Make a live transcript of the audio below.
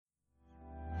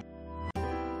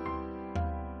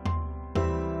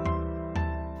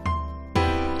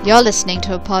You're listening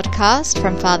to a podcast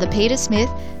from Father Peter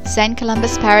Smith, St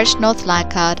Columba's Parish, North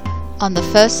Leichhardt, on the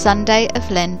first Sunday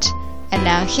of Lent. And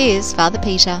now here's Father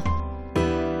Peter.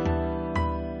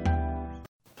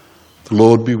 The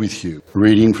Lord be with you.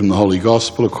 Reading from the Holy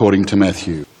Gospel according to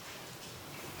Matthew.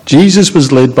 Jesus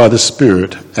was led by the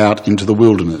Spirit out into the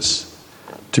wilderness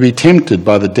to be tempted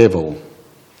by the devil.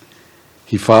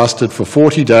 He fasted for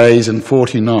 40 days and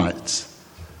 40 nights,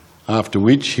 after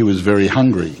which he was very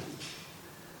hungry.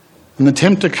 And the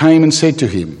tempter came and said to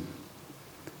him,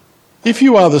 "If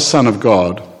you are the Son of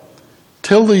God,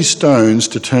 tell these stones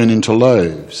to turn into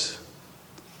loaves."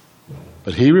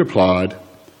 But he replied,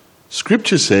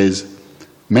 "Scripture says,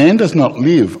 man does not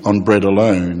live on bread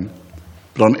alone,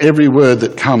 but on every word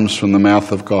that comes from the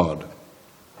mouth of God."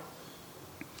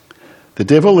 The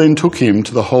devil then took him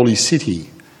to the holy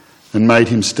city and made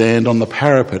him stand on the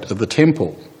parapet of the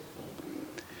temple.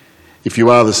 "If you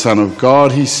are the Son of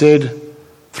God," he said,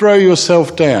 "throw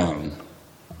yourself down,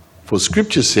 for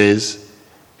Scripture says,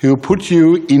 he will put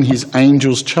you in his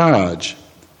angels' charge,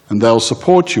 and they'll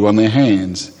support you on their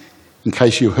hands, in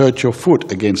case you hurt your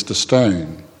foot against a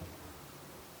stone."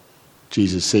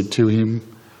 Jesus said to him,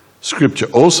 "Scripture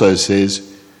also says,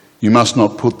 you must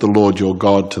not put the Lord your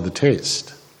God to the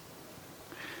test."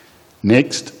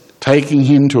 Next, taking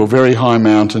him to a very high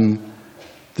mountain,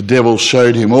 the devil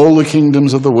showed him all the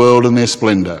kingdoms of the world and their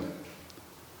splendour.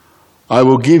 "I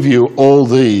will give you all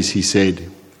these," he said,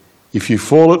 "if you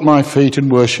fall at my feet and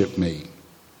worship me."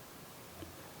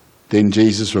 Then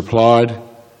Jesus replied,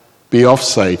 "Be off,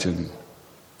 Satan,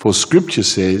 for Scripture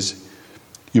says,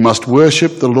 you must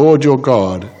worship the Lord your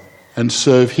God and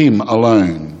serve him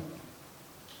alone."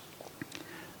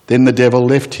 Then the devil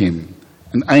left him,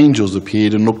 and angels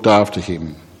appeared and looked after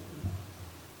him.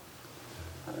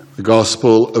 The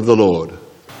Gospel of the Lord.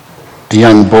 A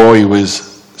young boy was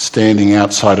standing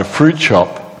outside a fruit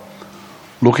shop,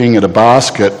 looking at a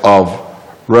basket of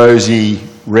rosy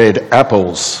red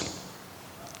apples,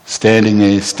 standing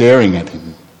there staring at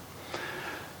him.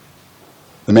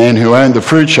 The man who owned the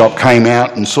fruit shop came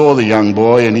out and saw the young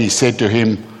boy, and he said to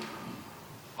him,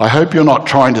 "I hope you're not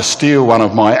trying to steal one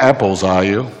of my apples, are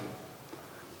you?"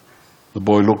 The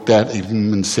boy looked at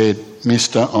him and said,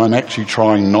 "Mister, I'm actually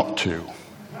trying not to."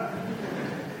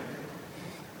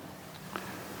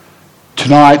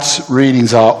 Tonight's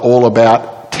readings are all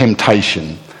about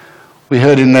temptation. We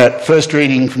heard in that first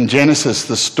reading from Genesis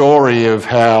the story of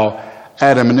how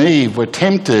Adam and Eve were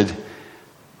tempted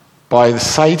by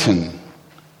Satan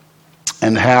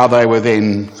and how they were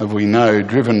then, as we know,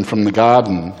 driven from the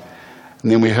garden.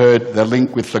 And then we heard the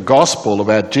link with the gospel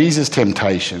about Jesus'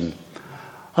 temptation.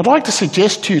 I'd like to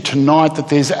suggest to you tonight that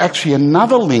there's actually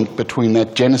another link between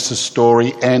that Genesis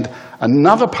story and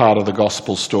another part of the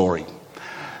gospel story.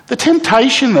 The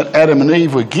temptation that Adam and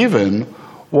Eve were given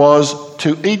was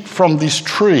to eat from this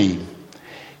tree.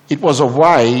 It was a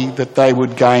way that they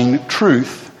would gain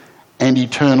truth and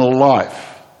eternal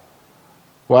life.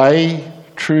 Way,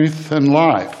 truth and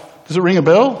life. Does it ring a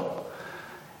bell?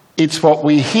 It's what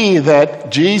we hear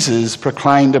that Jesus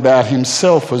proclaimed about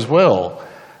himself as well.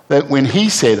 That when he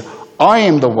said, "I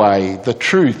am the way, the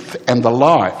truth and the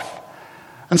life."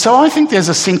 And so I think there's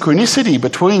a synchronicity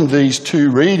between these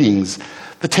two readings.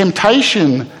 The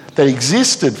temptation that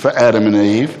existed for Adam and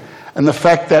Eve and the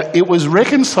fact that it was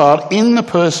reconciled in the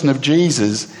person of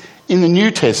Jesus in the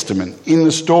New Testament, in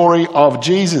the story of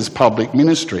Jesus' public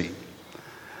ministry.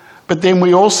 But then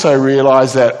we also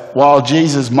realise that while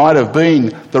Jesus might have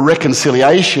been the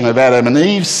reconciliation of Adam and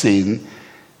Eve's sin,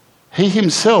 he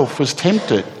himself was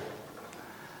tempted.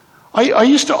 I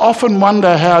used to often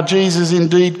wonder how Jesus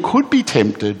indeed could be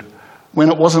tempted when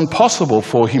it wasn't possible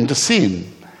for him to sin.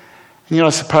 I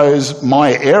suppose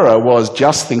my error was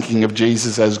just thinking of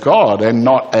Jesus as God and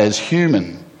not as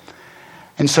human.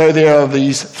 And so there are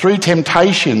these three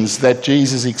temptations that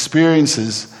Jesus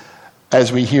experiences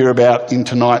as we hear about in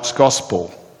tonight's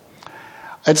gospel.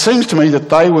 It seems to me that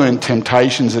they weren't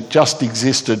temptations that just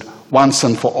existed once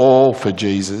and for all for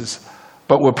Jesus,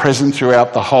 but were present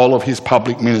throughout the whole of his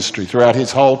public ministry, throughout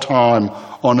his whole time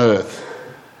on earth.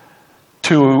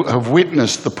 To have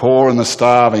witnessed the poor and the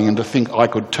starving and to think, I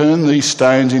could turn these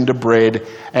stones into bread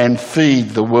and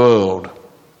feed the world.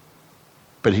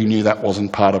 But he knew that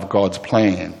wasn't part of God's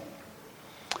plan.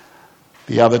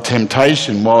 The other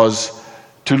temptation was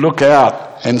to look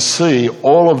out and see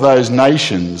all of those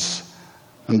nations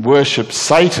and worship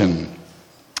Satan.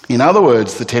 In other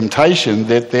words, the temptation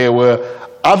that there were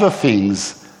other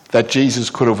things that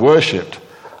Jesus could have worshipped,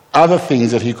 other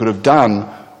things that he could have done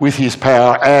with his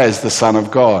power as the Son of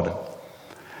God.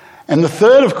 And the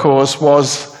third, of course,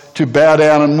 was to bow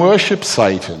down and worship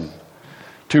Satan,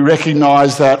 to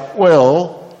recognise that,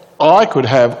 well, I could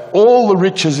have all the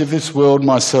riches of this world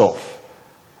myself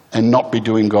and not be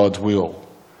doing God's will.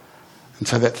 And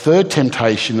so that third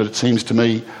temptation that it seems to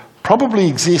me probably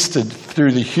existed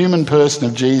through the human person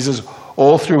of Jesus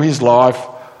all through his life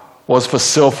was for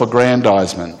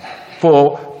self-aggrandisement,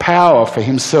 for power for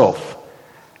himself.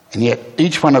 And yet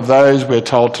each one of those, we're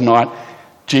told tonight,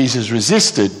 Jesus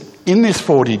resisted in this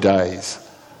 40 days.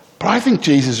 But I think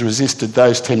Jesus resisted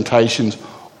those temptations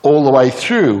all the way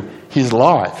through his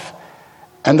life,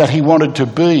 and that he wanted to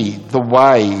be the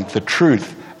way, the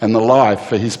truth and the life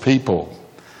for his people.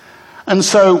 And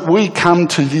so we come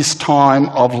to this time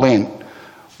of Lent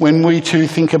when we too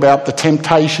think about the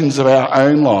temptations of our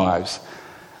own lives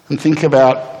and think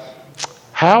about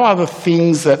how are the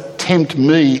things that tempt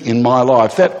me in my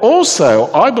life that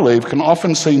also, I believe, can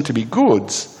often seem to be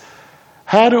goods.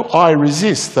 How do I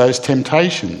resist those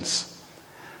temptations?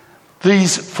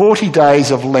 These 40 days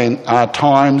of Lent are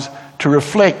times to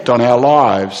reflect on our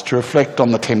lives, to reflect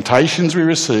on the temptations we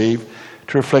receive,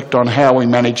 to reflect on how we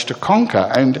manage to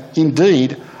conquer and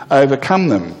indeed overcome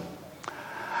them.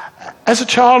 As a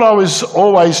child, I was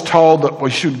always told that we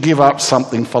should give up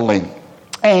something for Lent.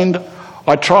 And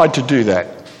I tried to do that.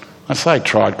 I say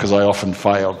tried because I often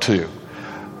failed too.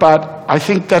 But I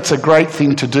think that's a great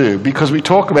thing to do because we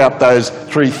talk about those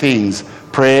three things,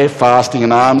 prayer, fasting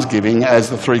and almsgiving, as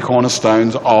the three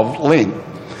cornerstones of Lent.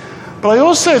 But I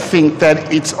also think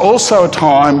that it's also a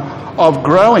time of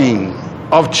growing,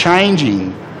 of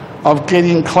changing, of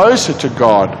getting closer to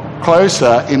God,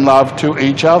 closer in love to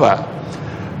each other.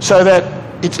 So that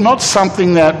it's not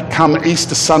something that come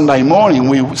Easter Sunday morning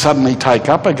we suddenly take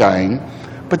up again,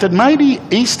 but that maybe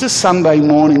Easter Sunday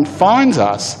morning finds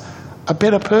us a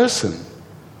better person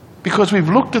because we've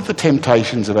looked at the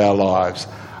temptations of our lives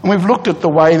and we've looked at the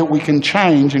way that we can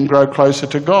change and grow closer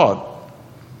to God.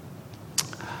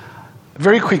 A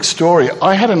very quick story.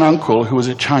 I had an uncle who was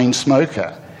a chain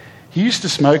smoker. He used to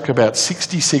smoke about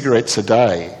 60 cigarettes a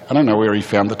day. I don't know where he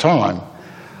found the time.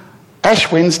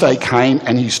 Ash Wednesday came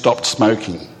and he stopped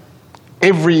smoking.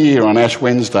 Every year on Ash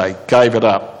Wednesday, gave it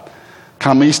up.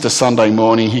 Come Easter Sunday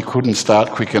morning, he couldn't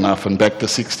start quick enough and back to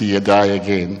 60 a day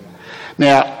again.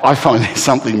 Now, I find there's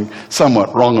something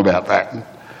somewhat wrong about that.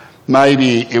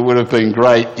 Maybe it would have been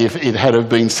great if it had have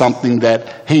been something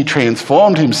that he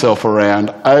transformed himself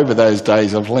around over those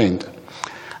days of Lent.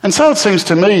 And so it seems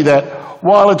to me that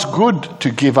while it's good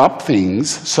to give up things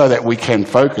so that we can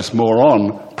focus more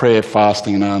on prayer,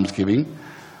 fasting and almsgiving,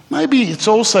 maybe it's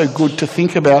also good to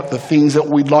think about the things that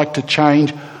we'd like to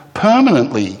change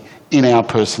permanently in our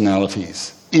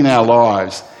personalities, in our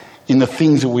lives, in the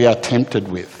things that we are tempted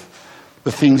with,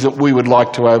 the things that we would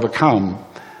like to overcome,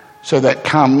 so that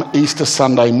come Easter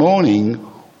Sunday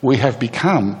morning, we have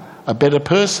become a better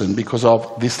person because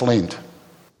of this Lent.